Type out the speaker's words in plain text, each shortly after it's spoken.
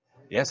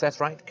Yes, that's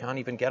right. Can't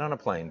even get on a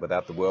plane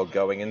without the world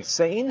going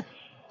insane.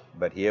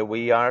 But here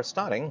we are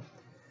starting.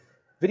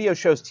 Video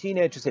shows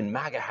teenagers in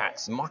MAGA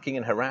hats mocking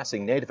and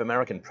harassing Native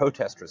American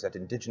protesters at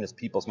Indigenous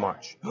Peoples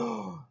March.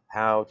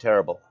 How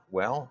terrible.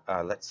 Well,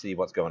 let's see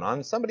what's going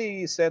on.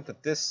 Somebody said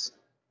that this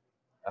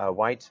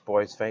white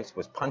boy's face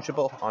was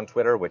punchable on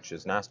Twitter, which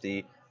is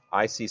nasty.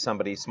 I see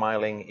somebody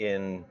smiling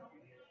in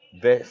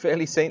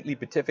fairly saintly,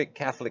 beatific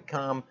Catholic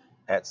calm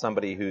at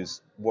somebody who's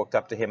walked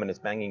up to him and is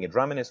banging a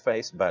drum in his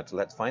face, but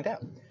let's find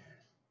out.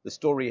 The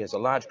story is a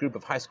large group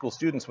of high school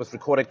students was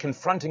recorded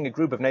confronting a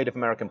group of Native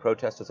American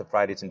protesters at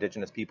Friday's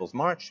Indigenous Peoples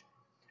March.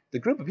 The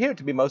group appeared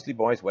to be mostly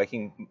boys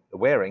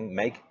wearing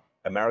Make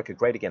America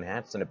Great Again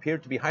hats and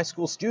appeared to be high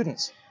school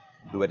students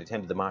who had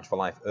attended the March for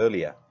Life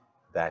earlier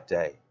that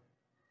day.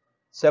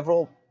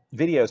 Several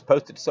videos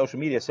posted to social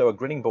media show a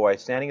grinning boy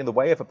standing in the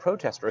way of a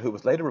protester who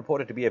was later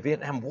reported to be a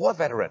Vietnam War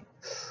veteran.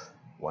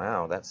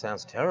 Wow, that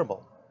sounds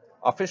terrible.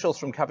 Officials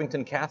from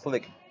Cuckington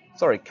Catholic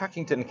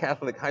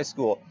High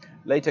School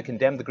later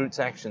condemned the group's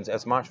actions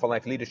as March for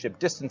Life leadership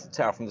distanced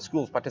itself from the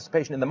school's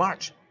participation in the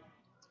march.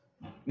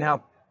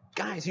 Now,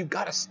 guys, you've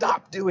got to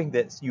stop doing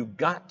this. You've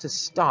got to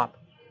stop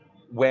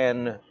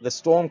when the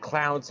storm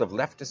clouds of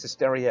leftist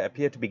hysteria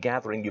appear to be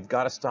gathering. You've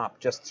got to stop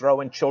just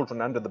throwing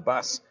children under the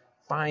bus.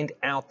 Find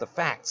out the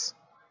facts.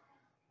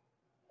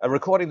 A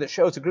recording that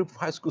shows a group of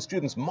high school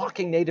students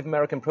mocking Native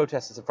American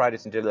protesters at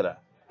Friday's and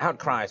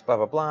outcries, blah,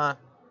 blah, blah.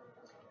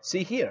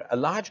 See here, a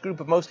large group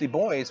of mostly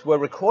boys were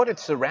recorded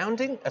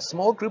surrounding a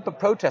small group of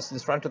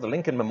protesters in front of the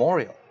Lincoln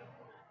Memorial.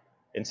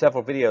 In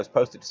several videos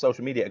posted to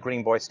social media, a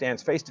grinning boy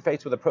stands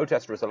face-to-face with a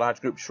protester as a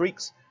large group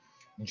shrieks,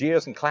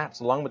 jeers, and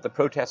claps along with the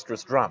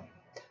protester's drum.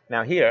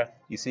 Now here,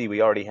 you see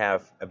we already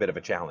have a bit of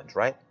a challenge,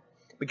 right?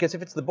 Because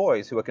if it's the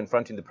boys who are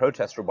confronting the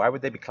protester, why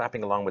would they be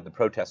clapping along with the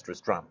protester's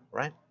drum,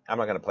 right? I'm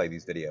not going to play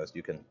these videos.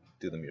 You can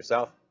do them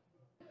yourself.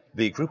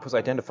 The group was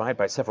identified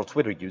by several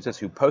Twitter users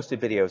who posted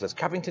videos as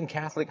Covington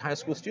Catholic high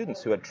school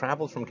students who had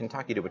traveled from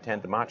Kentucky to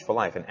attend the March for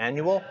Life, an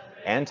annual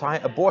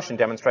anti-abortion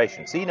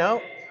demonstration. See,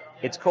 no,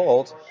 it's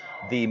called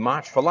the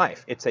March for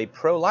Life. It's a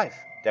pro-life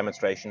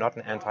demonstration, not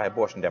an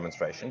anti-abortion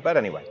demonstration. But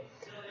anyway,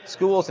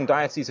 schools and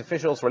diocese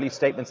officials released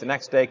statements the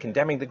next day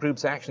condemning the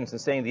group's actions and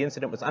saying the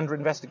incident was under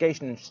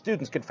investigation and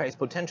students could face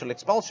potential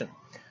expulsion.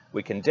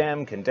 We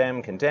condemn.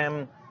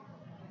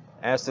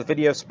 As the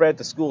video spread,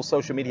 the school's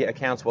social media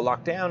accounts were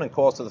locked down and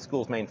calls to the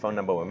school's main phone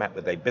number were met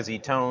with a busy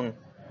tone.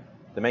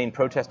 The main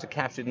protester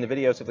captured in the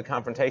videos of the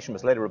confrontation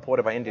was later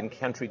reported by Indian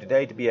Country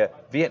Today to be a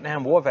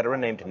Vietnam War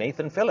veteran named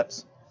Nathan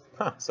Phillips.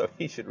 So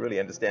he should really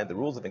understand the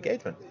rules of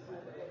engagement.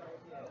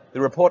 The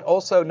report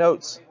also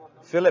notes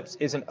Phillips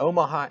is an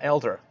Omaha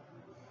elder.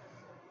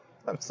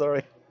 I'm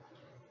sorry.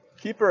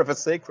 Keeper of a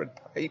sacred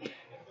pipe.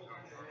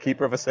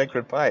 Keeper of a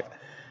sacred pipe.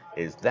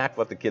 Is that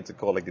what the kids are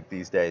calling it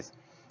these days?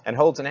 And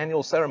holds an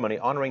annual ceremony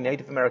honoring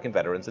Native American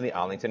veterans in the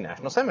Arlington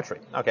National Cemetery.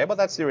 Okay, well,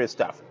 that's serious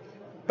stuff.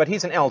 But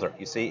he's an elder,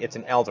 you see, it's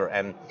an elder.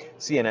 And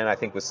CNN, I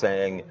think, was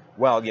saying,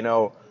 well, you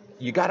know,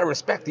 you got to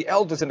respect the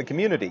elders in the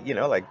community. You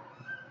know, like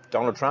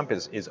Donald Trump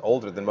is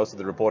older than most of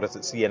the reporters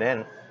at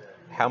CNN.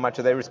 How much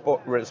are they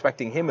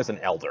respecting him as an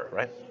elder,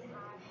 right?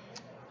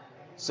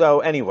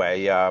 So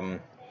anyway,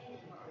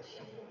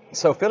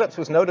 so Phillips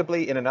was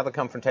notably in another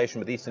confrontation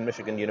with Eastern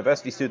Michigan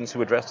University students who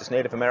were dressed as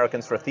Native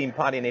Americans for a themed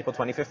party in April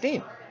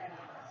 2015.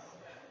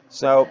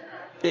 So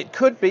it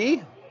could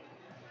be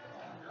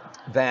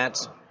that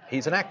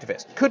he's an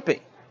activist. Could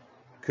be.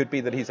 Could be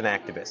that he's an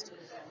activist.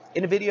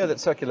 In a video that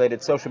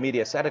circulated social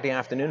media Saturday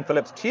afternoon,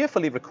 Phillips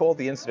tearfully recalled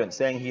the incident,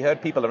 saying he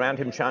heard people around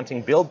him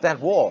chanting, "Build that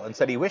wall," and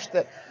said he wished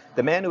that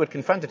the man who had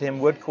confronted him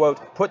would,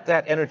 quote, put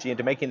that energy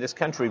into making this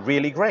country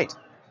really great.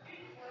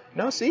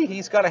 No, see,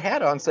 he's got a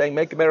hat on saying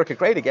 "Make America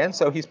Great Again,"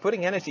 so he's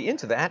putting energy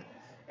into that,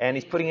 and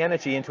he's putting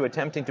energy into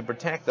attempting to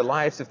protect the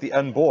lives of the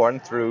unborn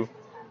through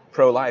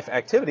pro-life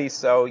activities.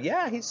 So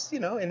yeah, he's, you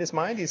know, in his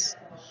mind,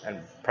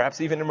 and perhaps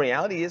even in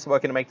reality, he is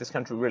working to make this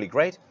country really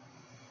great.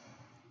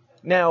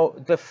 Now,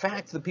 the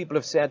fact that people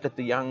have said that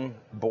the young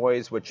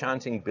boys were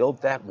chanting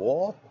 "Build that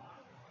wall,"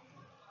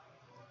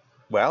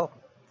 well,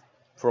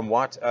 from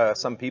what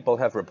some people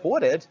have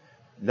reported,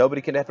 nobody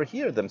can ever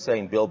hear them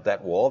saying "Build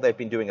that wall." They've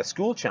been doing a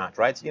school chant,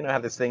 right? So you know how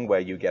this thing where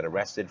you get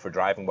arrested for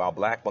driving while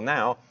black? Well,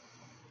 now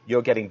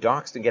you're getting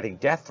doxxed and getting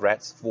death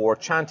threats for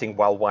chanting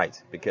while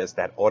white, because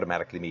that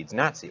automatically means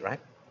Nazi, right?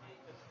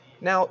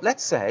 Now,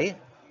 let's say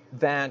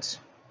that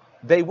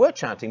they were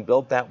chanting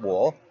 "Build that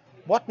wall."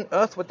 What on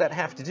earth would that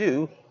have to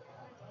do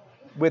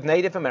with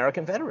Native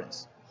American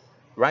veterans,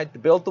 right? To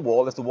build the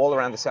wall is the wall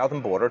around the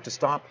southern border to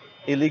stop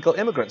illegal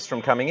immigrants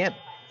from coming in,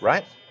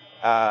 right?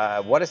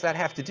 What does that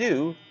have to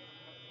do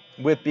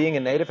with being a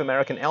Native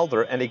American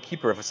elder and a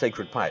keeper of a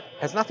sacred pipe?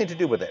 Has nothing to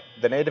do with it.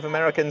 The Native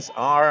Americans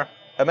are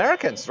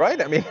Americans,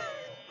 right? I mean,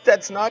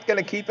 that's not going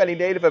to keep any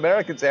Native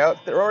Americans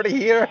out. They're already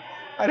here.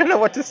 I don't know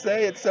what to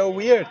say. It's so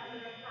weird.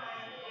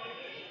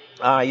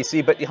 You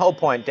see, but the whole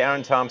point,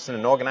 Darren Thompson,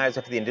 an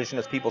organizer for the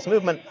Indigenous Peoples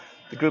Movement,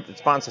 the group that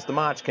sponsors the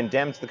march,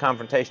 condemned the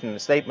confrontation in a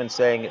statement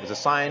saying it was a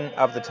sign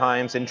of the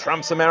times in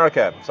Trump's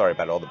America. Sorry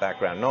about all the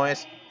background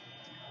noise.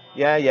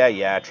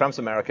 Yeah, Trump's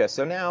America.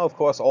 So now, of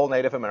course, all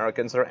Native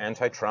Americans are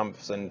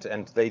anti-Trumps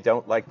and they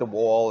don't like the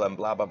wall and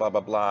blah, blah, blah,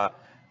 blah, blah.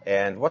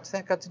 And what's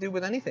that got to do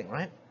with anything,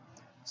 right?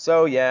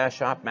 So, yeah,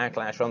 sharp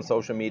backlash on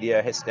social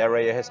media,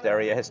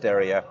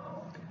 hysteria.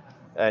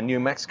 New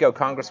Mexico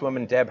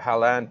Congresswoman Deb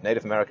Haaland,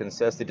 Native American,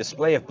 says the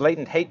display of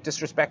blatant hate,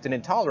 disrespect, and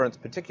intolerance,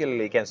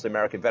 particularly against an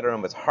American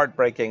veteran, was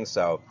heartbreaking.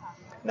 So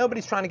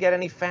nobody's trying to get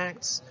any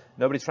facts.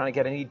 Nobody's trying to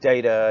get any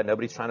data.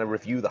 Nobody's trying to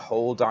review the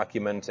whole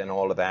document and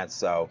all of that.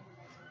 So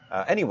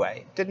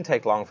anyway, it didn't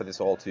take long for this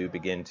all to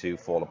begin to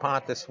fall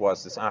apart. This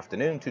was this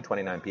afternoon,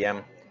 2:29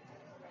 p.m.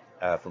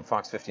 From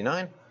Fox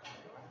 59.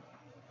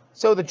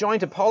 So the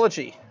joint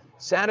apology,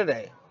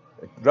 Saturday,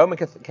 Roman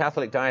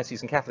Catholic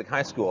Diocese and Catholic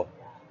High School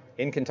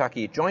in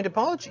Kentucky, joint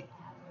apology.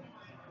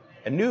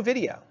 A new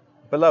video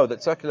below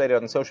that circulated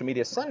on social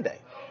media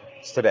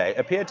today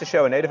appeared to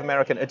show a Native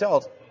American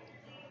adult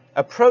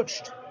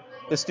approached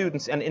the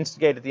students and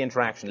instigated the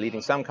interaction,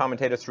 leading some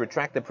commentators to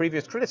retract the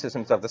previous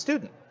criticisms of the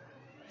student.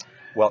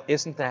 Well,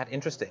 isn't that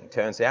interesting?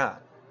 Turns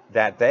out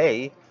that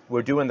they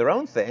were doing their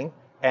own thing,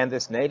 and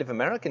this Native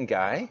American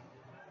guy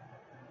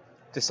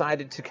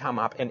decided to come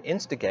up and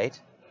instigate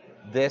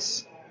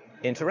this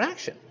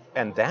interaction.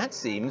 And that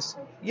seems,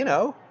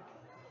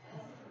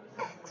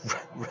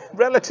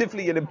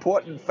 relatively an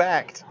important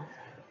fact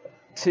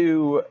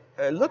to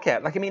look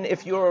at. Like, I mean,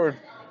 if you're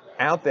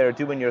out there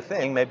doing your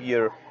thing, maybe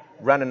you're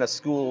running a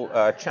school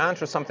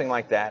chant or something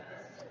like that,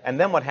 and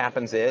then what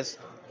happens is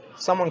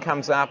someone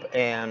comes up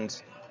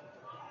and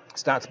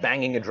starts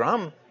banging a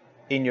drum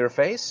in your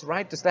face,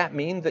 right? Does that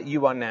mean that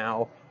you are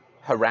now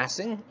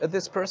harassing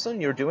this person?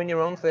 You're doing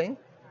your own thing,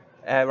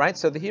 right?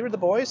 So here are the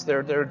boys.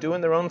 They're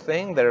doing their own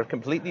thing. They're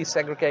completely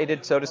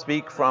segregated, so to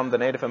speak, from the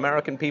Native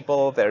American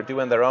people. They're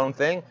doing their own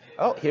thing.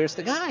 Oh, here's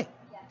the guy.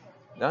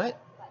 All right,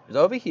 he's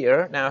over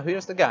here. Now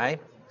here's the guy.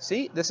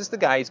 See, this is the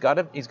guy. He's got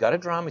a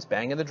drum. He's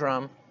banging the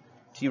drum,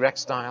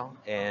 T-Rex style,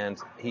 and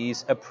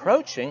he's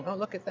approaching. Oh,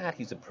 look at that.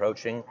 He's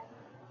approaching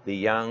the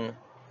young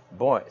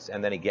boys,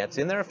 and then he gets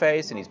in their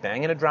face and he's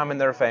banging a drum in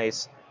their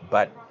face.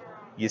 But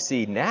you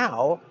see,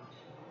 now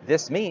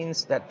this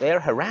means that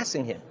they're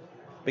harassing him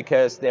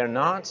because they're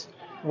not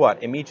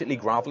immediately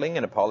groveling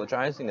and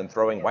apologizing and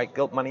throwing white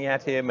guilt money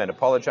at him and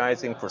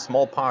apologizing for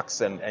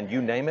smallpox and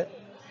you name it,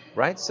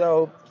 right?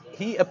 So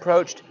he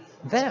approached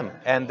them,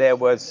 and there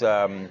was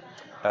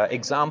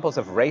examples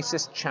of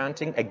racist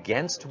chanting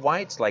against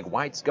whites, like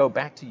whites go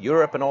back to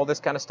Europe and all this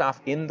kind of stuff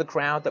in the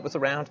crowd that was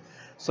around.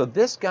 So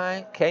this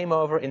guy came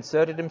over,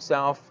 inserted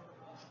himself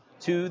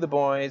to the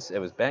boys. It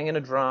was banging a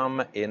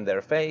drum in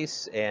their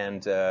face,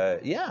 and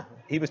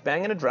he was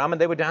banging a drum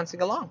and they were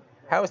dancing along.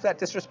 How is that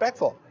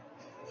disrespectful?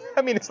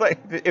 I mean, it's like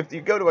if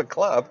you go to a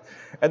club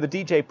and the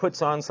DJ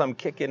puts on some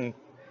kickin'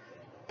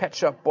 Pet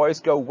Shop Boys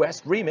Go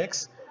West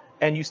remix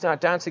and you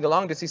start dancing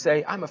along, does he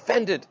say, I'm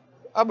offended,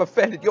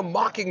 you're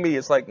mocking me?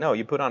 It's like, no,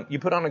 you put on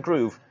a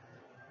groove.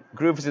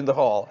 Groove is in the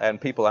hall,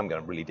 and people, I'm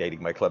really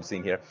dating my club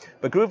scene here,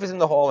 but groove is in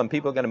the hall, and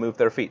people are going to move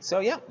their feet. So,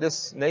 yeah,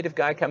 this native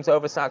guy comes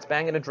over, starts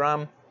banging a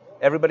drum.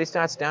 Everybody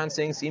starts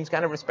dancing, seems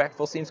kind of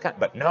respectful,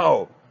 but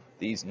no,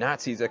 these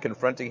Nazis are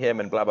confronting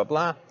him and blah, blah,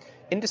 blah.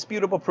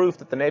 Indisputable proof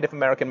that the Native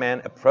American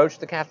man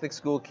approached the Catholic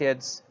school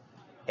kids,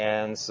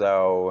 and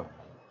so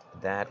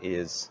that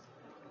is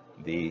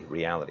the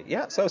reality.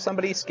 Yeah, so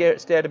somebody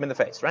stared him in the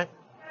face, right?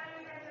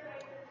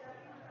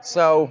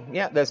 So,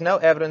 yeah, there's no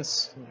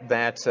evidence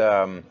that,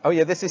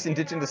 this is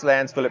indigenous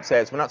lands, Philip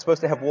says. We're not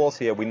supposed to have walls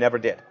here. We never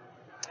did.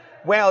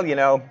 Well,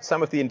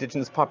 some of the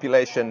indigenous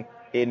population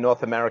in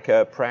North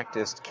America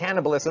practiced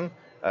cannibalism.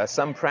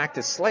 Some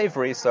practiced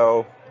slavery.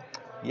 So,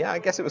 yeah, I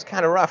guess it was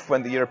kind of rough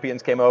when the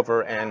Europeans came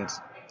over, and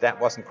that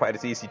wasn't quite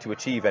as easy to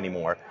achieve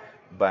anymore.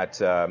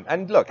 But,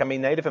 and look, I mean,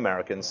 Native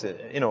Americans,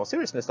 in all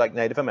seriousness, like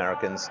Native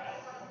Americans,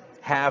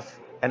 have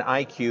an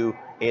IQ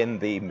in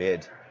the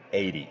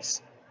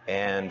mid-80s.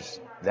 And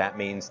that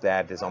means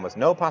that there's almost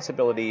no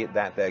possibility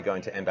that they're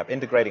going to end up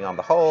integrating on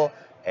the whole,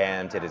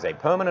 and it is a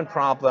permanent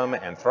problem,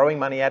 and throwing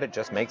money at it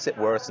just makes it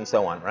worse, and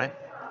so on, right?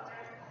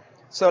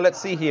 So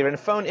let's see here, in a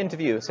phone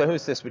interview, so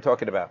who's this we're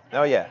talking about?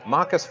 Oh yeah,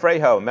 Marcus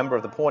Frejo, member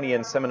of the Pawnee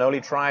and Seminole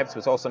tribes,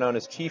 was also known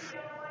as Chief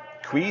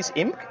Quiz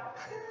Imp.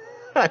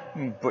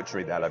 I'm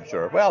butchering that, I'm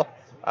sure. Well,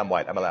 I'm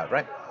white, I'm allowed,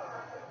 right?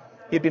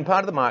 He'd been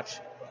part of the march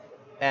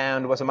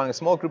and was among a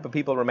small group of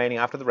people remaining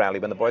after the rally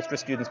when the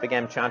boisterous students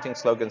began chanting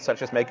slogans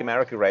such as Make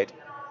America Great,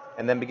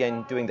 and then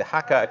began doing the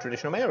haka, a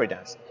traditional Maori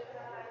dance.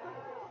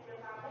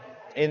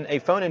 In a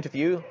phone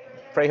interview,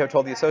 Frejo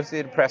told the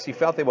Associated Press he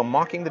felt they were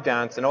mocking the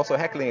dance and also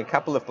heckling a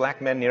couple of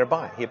black men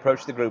nearby. He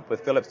approached the group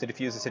with Phillips to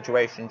defuse the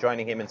situation,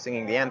 joining him in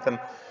singing the anthem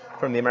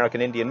from the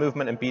American Indian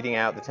movement and beating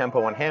out the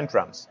tempo on hand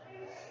drums.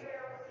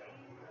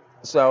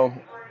 So,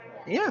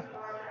 yeah.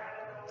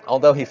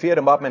 Although he feared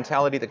a mob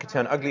mentality that could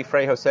turn ugly,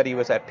 Frejo said he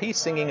was at peace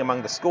singing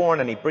among the scorn,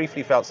 and he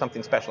briefly felt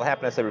something special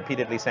happen as they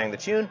repeatedly sang the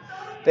tune.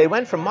 They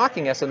went from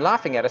mocking us and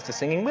laughing at us to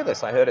singing with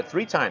us. I heard it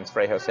 3 times,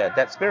 Frejo said.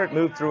 That spirit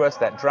moved through us,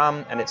 that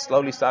drum, and it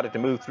slowly started to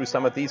move through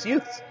some of these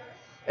youths.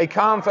 A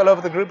calm fell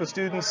over the group of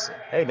students.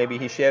 Hey, maybe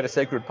he shared a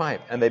sacred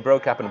pipe, and they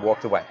broke up and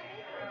walked away.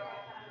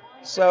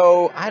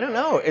 So, I don't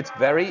know. It's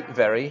very,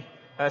 very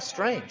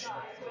strange.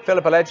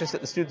 Philip alleges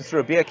that the student threw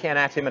a beer can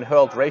at him and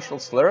hurled racial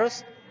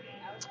slurs.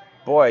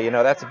 Boy, you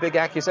know, that's a big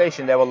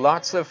accusation. There were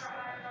lots of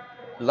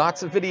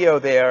video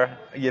there.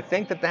 You'd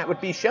think that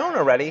would be shown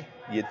already.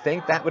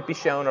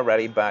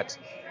 But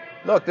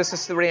look, this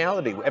is the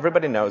reality.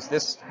 Everybody knows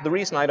this. The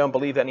reason I don't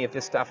believe any of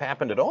this stuff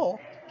happened at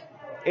all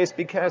is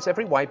because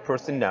every white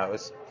person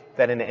knows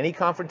that in any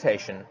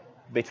confrontation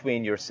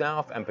between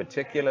yourself and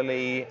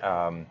particularly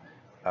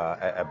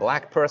a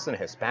black person, a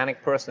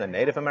Hispanic person, a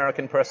Native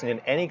American person, in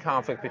any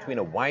conflict between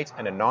a white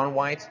and a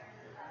non-white,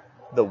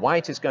 the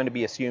white is going to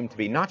be assumed to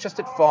be not just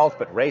at fault,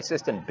 but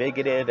racist and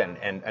bigoted,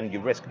 and you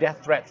risk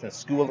death threats and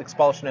school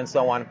expulsion and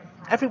so on.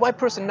 Every white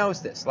person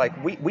knows this.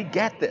 Like, we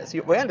get this.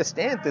 We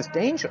understand this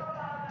danger,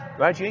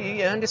 right?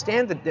 You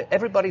understand that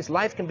everybody's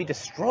life can be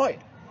destroyed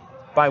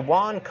by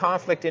one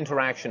conflict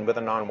interaction with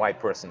a non-white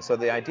person. So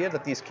the idea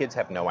that these kids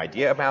have no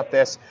idea about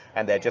this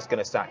and they're just going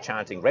to start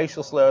chanting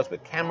racial slurs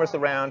with cameras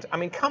around, I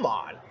mean, come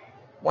on.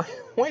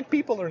 White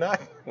people are not,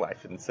 well, I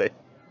shouldn't say.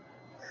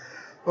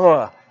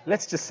 Oh,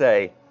 let's just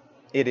say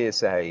it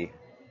is a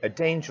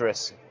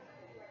dangerous,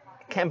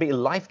 can be a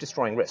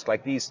life-destroying risk.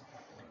 Like these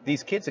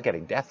kids are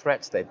getting death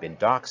threats. They've been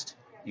doxxed.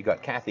 You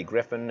got Kathy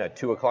Griffin at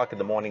 2 o'clock in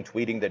the morning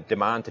tweeting the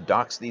demand to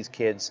dox these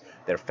kids.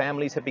 Their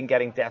families have been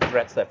getting death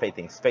threats. They're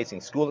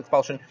facing school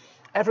expulsion.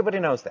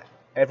 Everybody knows that.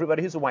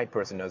 Everybody who's a white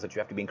person knows that you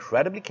have to be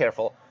incredibly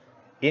careful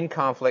in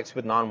conflicts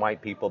with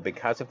non-white people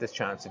because of this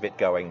chance of it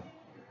going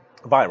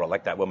viral.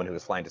 Like that woman who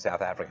was flying to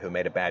South Africa who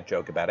made a bad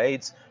joke about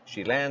AIDS.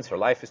 She lands, her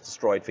life is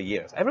destroyed for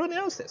years. Everybody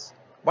knows this.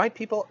 White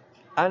people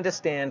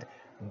understand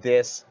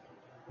this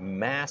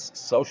mass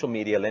social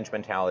media lynch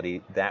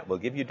mentality that will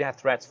give you death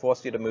threats,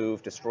 force you to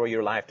move, destroy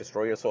your life,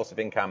 destroy your source of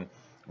income,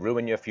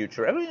 ruin your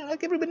future.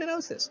 Everybody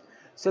knows this.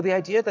 So the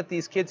idea that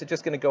these kids are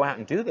just going to go out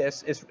and do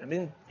this is, I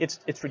mean,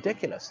 it's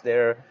ridiculous.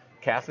 They're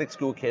Catholic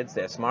school kids,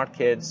 they're smart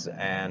kids,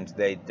 and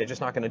they're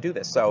just not going to do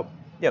this. So,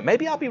 yeah,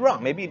 maybe I'll be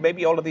wrong.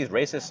 Maybe all of these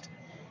racist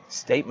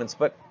statements,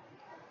 but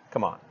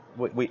come on.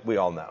 We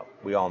all know.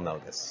 We all know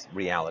this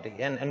reality.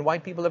 And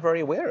white people are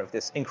very aware of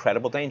this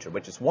incredible danger,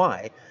 which is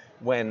why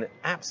when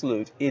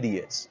absolute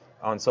idiots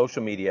on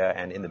social media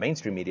and in the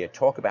mainstream media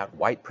talk about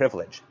white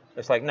privilege,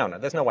 it's like, no,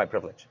 there's no white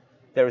privilege.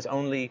 There is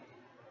only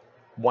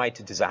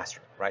white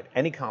disaster, right?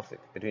 Any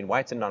conflict between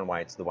whites and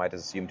non-whites, the white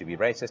is assumed to be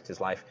racist, his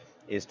life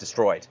is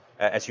destroyed.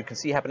 As you can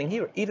see happening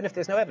here, even if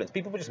there's no evidence.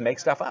 People will just make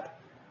stuff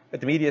up. But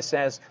the media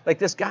says, like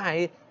this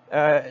guy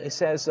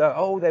says,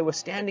 oh, they were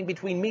standing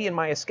between me and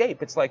my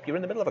escape. It's like you're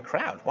in the middle of a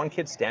crowd. One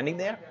kid's standing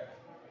there,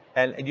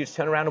 and you just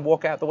turn around and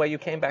walk out the way you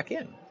came back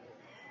in.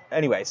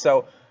 Anyway,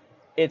 so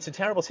it's a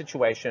terrible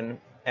situation,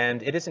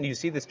 and it isn't. You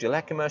see this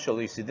Gillette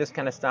commercial, you see this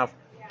kind of stuff.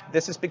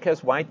 This is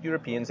because white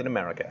Europeans in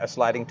America are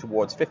sliding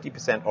towards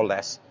 50% or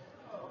less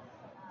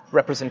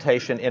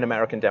representation in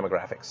American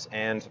demographics.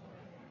 And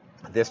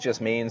this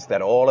just means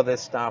that all of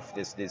this stuff,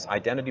 this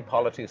identity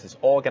politics, is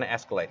all going to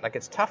escalate. Like,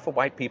 it's tough for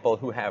white people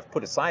who have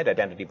put aside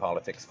identity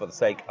politics for the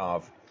sake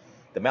of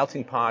the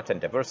melting pot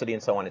and diversity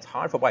and so on. It's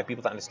hard for white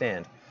people to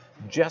understand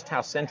just how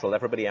central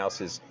everybody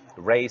else's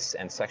race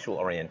and sexual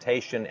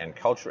orientation and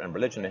culture and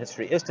religion and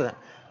history is to them.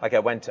 Like, I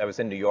was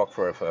in New York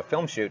for a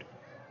film shoot,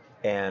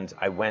 and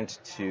I went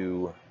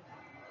to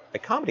a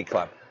comedy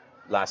club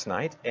last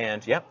night,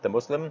 and the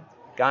Muslim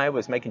guy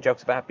was making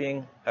jokes about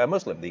being a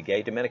Muslim. The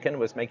gay Dominican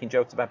was making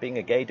jokes about being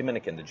a gay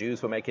Dominican. The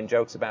Jews were making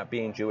jokes about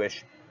being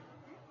Jewish.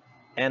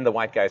 And the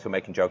white guys were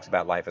making jokes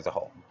about life as a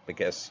whole.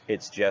 Because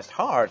it's just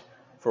hard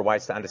for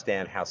whites to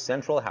understand how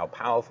central, how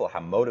powerful,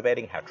 how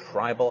motivating, how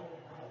tribal,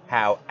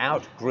 how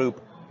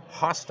out-group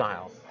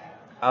hostile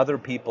other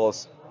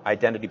people's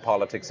identity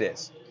politics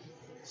is.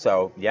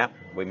 So,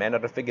 we may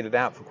not have figured it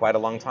out for quite a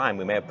long time.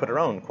 We may have put our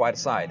own quite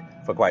aside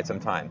for quite some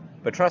time.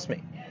 But trust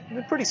me,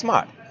 we're pretty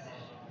smart.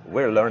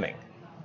 We're learning.